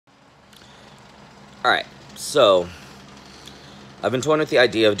Alright, so I've been toying with the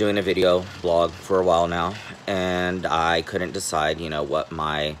idea of doing a video blog for a while now, and I couldn't decide, what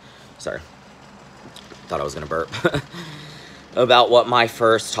my, sorry, thought I was gonna burp, about what my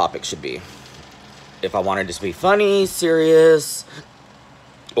first topic should be. If I wanted it to be funny, serious,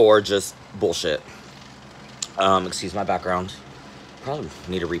 or just bullshit. Excuse my background. Probably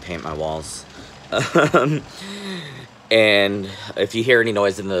need to repaint my walls. And if you hear any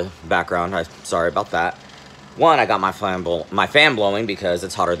noise in the background, I'm sorry about that. One, I got my fan blowing because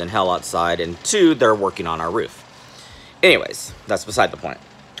it's hotter than hell outside, and two, they're working on our roof. Anyways, that's beside the point.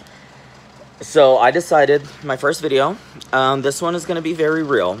 So I decided my first video, this one is going to be very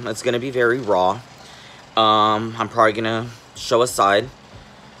real. It's going to be very raw. I'm probably going to show a side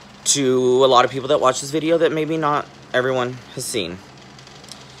to a lot of people that watch this video that maybe not everyone has seen.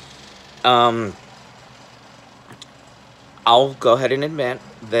 I'll go ahead and admit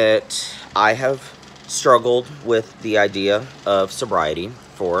that I have struggled with the idea of sobriety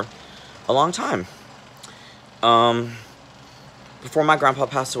for a long time. Before my grandpa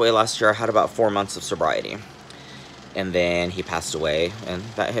passed away last year, I had about 4 months of sobriety. And then he passed away, and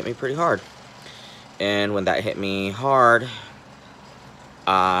that hit me pretty hard. And when that hit me hard,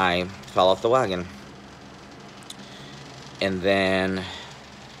 I fell off the wagon. And then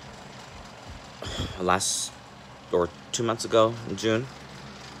 2 months ago in June,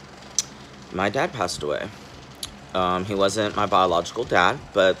 my dad passed away. He wasn't my biological dad,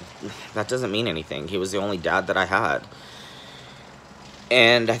 but that doesn't mean anything. He was the only dad that I had.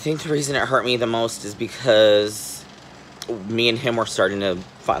 And I think the reason it hurt me the most is because me and him were starting to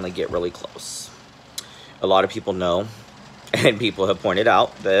finally get really close. A lot of people know, and people have pointed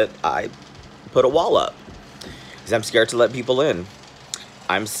out, that I put a wall up because I'm scared to let people in.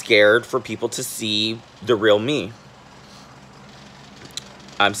 I'm scared for people to see the real me.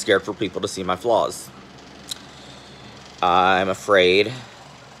 I'm scared for people to see my flaws. I'm afraid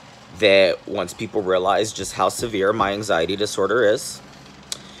that once people realize just how severe my anxiety disorder is,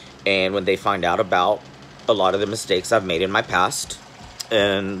 and when they find out about a lot of the mistakes I've made in my past,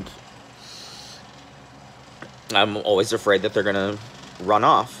 and I'm always afraid that they're gonna run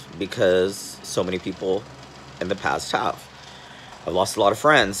off because so many people in the past have. I've lost a lot of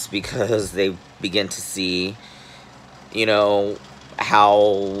friends because they begin to see,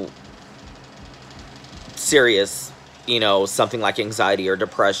 how serious, something like anxiety or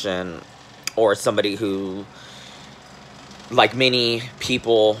depression, or somebody who, like many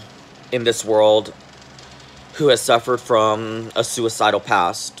people in this world, who has suffered from a suicidal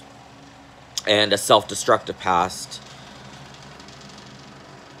past and a self-destructive past,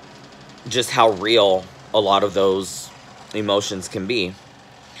 just how real a lot of those emotions can be.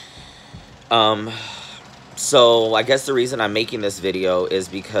 So I guess the reason I'm making this video is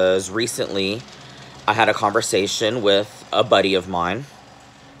because recently I had a conversation with a buddy of mine,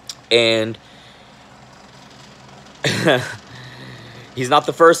 and he's not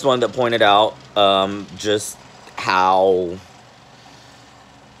the first one that pointed out just how,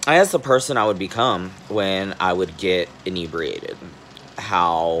 I guess, the person I would become when I would get inebriated.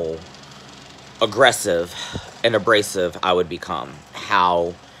 How aggressive and abrasive I would become.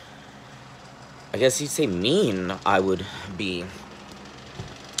 How, I guess you'd say, mean I would be.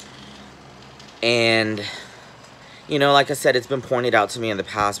 And, like I said, it's been pointed out to me in the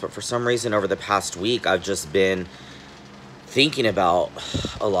past, but for some reason over the past week, I've just been thinking about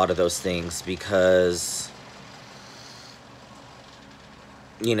a lot of those things because,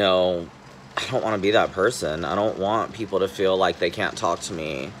 I don't want to be that person. I don't want people to feel like they can't talk to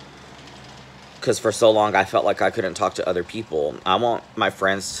me. Because for so long, I felt like I couldn't talk to other people. I want my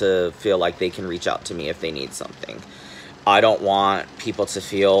friends to feel like they can reach out to me if they need something. I don't want people to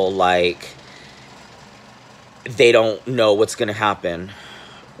feel like they don't know what's going to happen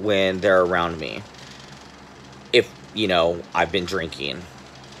when they're around me. If, I've been drinking.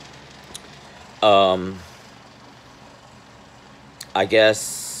 I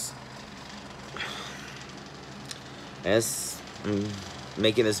guess I'm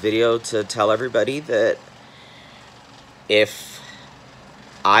making this video to tell everybody that if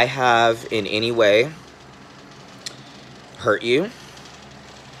I have in any way hurt you,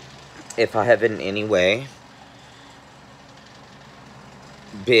 if I have in any way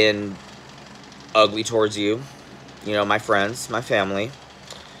been ugly towards you, my friends, my family,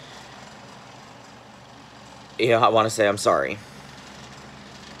 I want to say I'm sorry.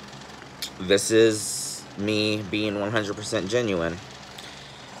 This is me being 100% genuine.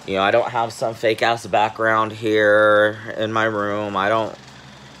 I don't have some fake-ass background here in my room. I don't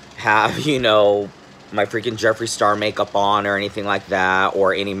have, my freaking Jeffree Star makeup on or anything like that,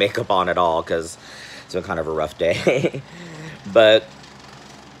 or any makeup on at all, because It's been kind of a rough day. But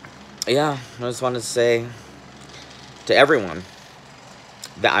yeah, I just wanted to say to everyone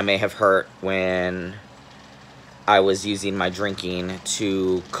that I may have hurt when I was using my drinking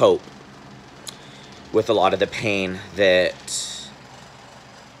to cope with a lot of the pain that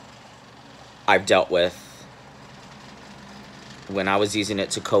I've dealt with, when I was using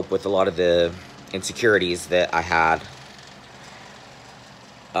it to cope with a lot of the insecurities that I had.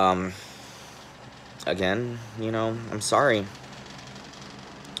 Again, you know, I'm sorry.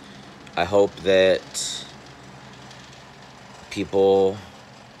 I hope that people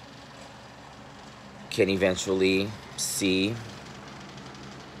can eventually see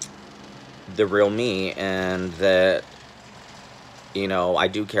the real me, and that, you know, I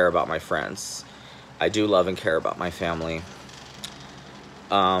do care about my friends. I do love and care about my family.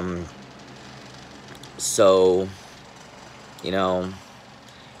 So, you know,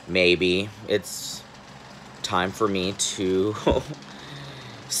 maybe it's time for me to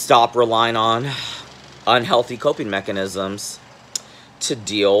stop relying on unhealthy coping mechanisms to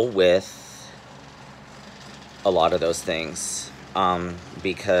deal with a lot of those things.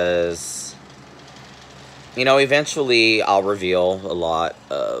 Because, you know, eventually I'll reveal a lot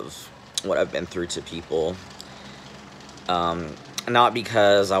of what I've been through to people. Not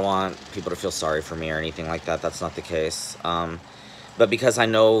because I want people to feel sorry for me or anything like that. That's not the case. But because I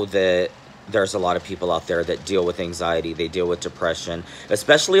know that there's a lot of people out there that deal with anxiety. They deal with depression.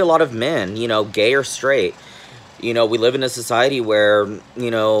 Especially a lot of men, you know, gay or straight. You know, we live in a society where, you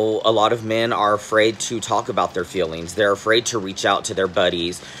know, a lot of men are afraid to talk about their feelings. They're afraid to reach out to their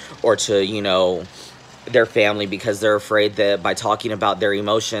buddies or to, you know, their family, because they're afraid that by talking about their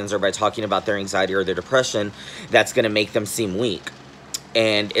emotions or by talking about their anxiety or their depression, that's going to make them seem weak.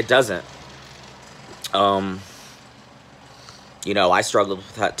 And it doesn't. You know, I struggled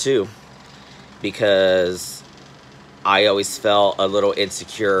with that too, because I always felt a little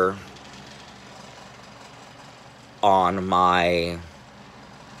insecure on my,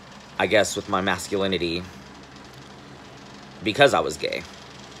 I guess, with my masculinity, because I was gay.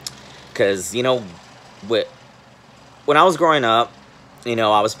 Because, you know, when I was growing up, you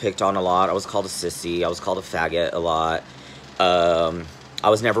know, I was picked on a lot. I was called a sissy. I was called a faggot a lot. I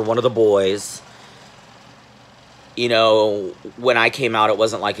was never one of the boys. You know, when I came out, it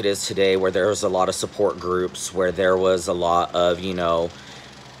wasn't like it is today, where there was a lot of support groups, where there was a lot of, you know,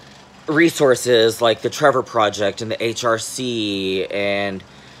 resources like the Trevor Project and the HRC, and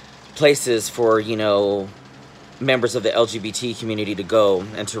places for, you know, members of the LGBT community to go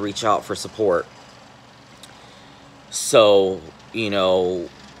and to reach out for support. So, you know,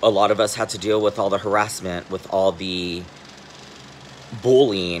 a lot of us had to deal with all the harassment, with all the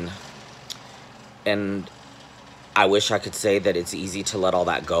bullying. And I wish I could say that it's easy to let all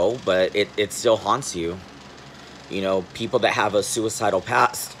that go, but it still haunts you. You know, people that have a suicidal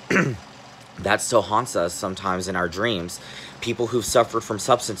past, that still haunts us sometimes in our dreams. People who've suffered from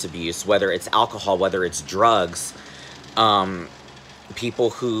substance abuse, whether it's alcohol, whether it's drugs. People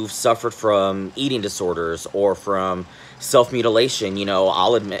who've suffered from eating disorders or from self-mutilation. You know,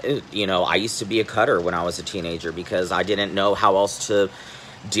 I'll admit, you know, I used to be a cutter when I was a teenager, because I didn't know how else to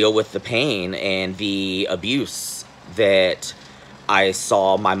deal with the pain and the abuse that I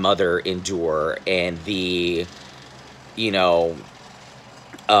saw my mother endure, and the, you know,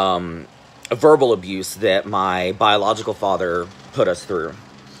 verbal abuse that my biological father put us through.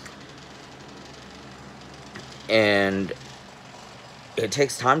 And it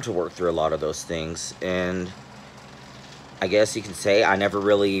takes time to work through a lot of those things. And I guess you can say I never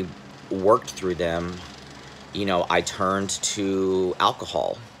really worked through them. You know, I turned to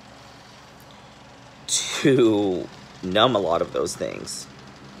alcohol to numb a lot of those things.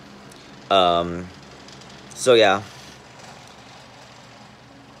 So yeah.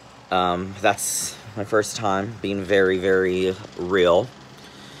 That's my first time being very, very real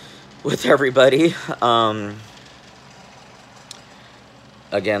with everybody.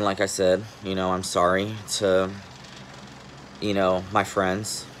 Again, like I said, you know, I'm sorry to, you know, my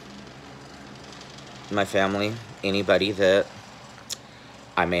friends, my family, anybody that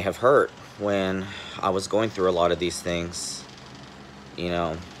I may have hurt when I was going through a lot of these things. You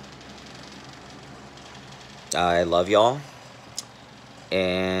know, I love y'all,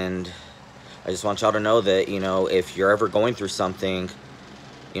 and I just want y'all to know that, you know, if you're ever going through something,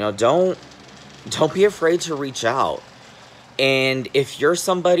 you know, don't be afraid to reach out. And if you're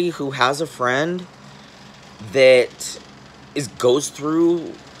somebody who has a friend that goes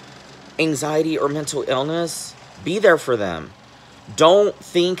through anxiety or mental illness, be there for them. Don't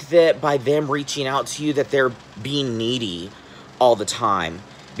think that by them reaching out to you that they're being needy all the time.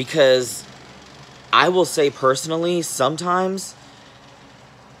 Because I will say personally, sometimes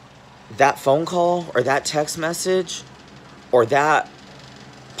that phone call or that text message or that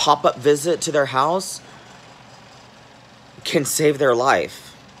pop-up visit to their house can save their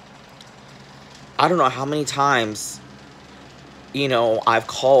life. I don't know how many times, you know, I've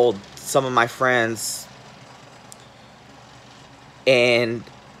called some of my friends, and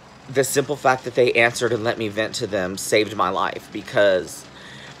the simple fact that they answered and let me vent to them saved my life, because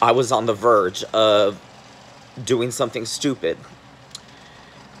I was on the verge of doing something stupid.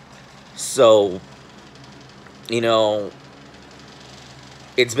 So, you know,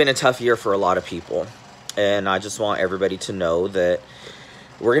 it's been a tough year for a lot of people. And I just want everybody to know that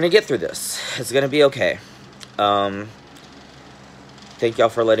we're going to get through this. It's going to be okay. Thank y'all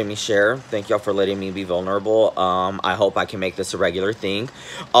for letting me share. Thank y'all for letting me be vulnerable. I hope I can make this a regular thing.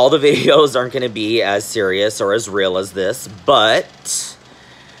 All the videos aren't going to be as serious or as real as this, but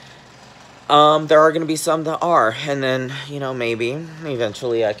there are going to be some that are. And then, you know, maybe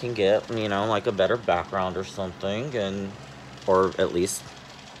eventually I can get, you know, like a better background or something, and or at least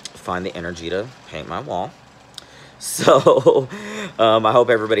find the energy to paint my wall. So I hope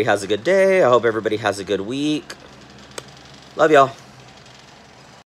everybody has a good day. I hope everybody has a good week. Love y'all.